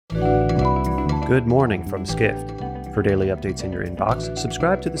Good morning from Skift. For daily updates in your inbox,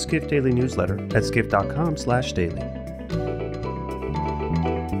 subscribe to the Skift Daily newsletter at skift.com/daily.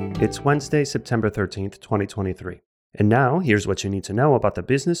 It's Wednesday, September 13th, 2023. And now, here's what you need to know about the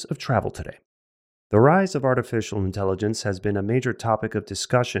business of travel today. The rise of artificial intelligence has been a major topic of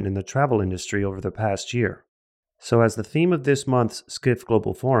discussion in the travel industry over the past year. So as the theme of this month's Skift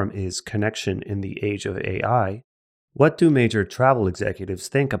Global Forum is Connection in the Age of AI, what do major travel executives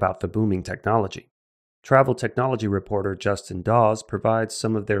think about the booming technology? Travel technology reporter Justin Dawes provides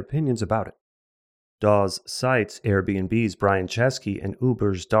some of their opinions about it. Dawes cites Airbnb's Brian Chesky and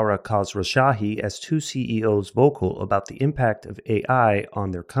Uber's Dara Khosrowshahi as two CEOs vocal about the impact of AI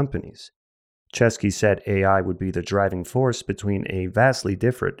on their companies. Chesky said AI would be the driving force between a vastly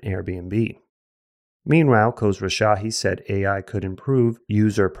different Airbnb. Meanwhile, Khosrowshahi said AI could improve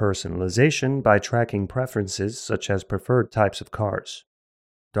user personalization by tracking preferences such as preferred types of cars.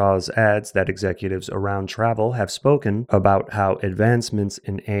 Dawes adds that executives around travel have spoken about how advancements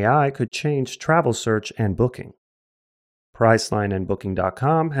in AI could change travel search and booking. Priceline and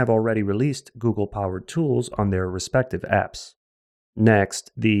Booking.com have already released Google-powered tools on their respective apps.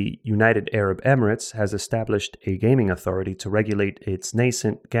 Next, the United Arab Emirates has established a gaming authority to regulate its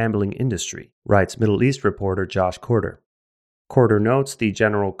nascent gambling industry, writes Middle East reporter Josh Corder. Corder notes the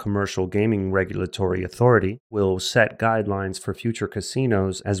General Commercial Gaming Regulatory Authority will set guidelines for future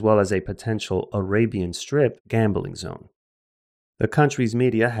casinos as well as a potential Arabian Strip gambling zone. The country's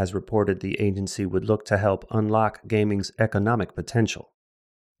media has reported the agency would look to help unlock gaming's economic potential.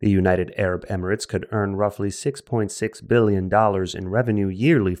 The United Arab Emirates could earn roughly $6.6 billion in revenue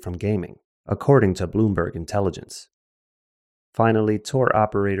yearly from gaming, according to Bloomberg Intelligence. Finally, tour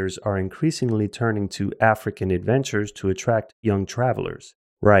operators are increasingly turning to African adventures to attract young travelers,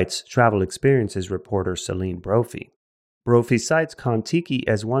 writes travel experiences reporter Selene Brophy. Brophy cites Contiki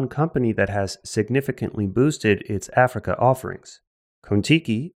as one company that has significantly boosted its Africa offerings.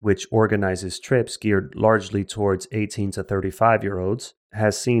 Contiki, which organizes trips geared largely towards 18 to 35-year-olds,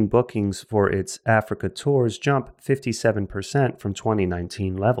 has seen bookings for its Africa tours jump 57% from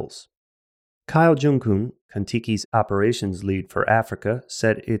 2019 levels. Kyle Junkuhn, Contiki's operations lead for Africa,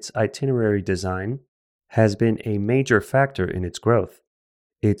 said its itinerary design has been a major factor in its growth.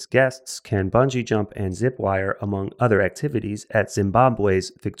 Its guests can bungee jump and zip wire, among other activities, at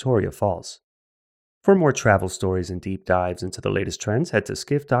Zimbabwe's Victoria Falls. For more travel stories and deep dives into the latest trends, head to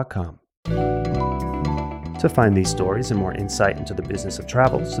skift.com. To find these stories and more insight into the business of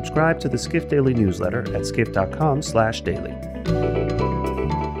travel, subscribe to the Skift Daily newsletter at skift.com/daily.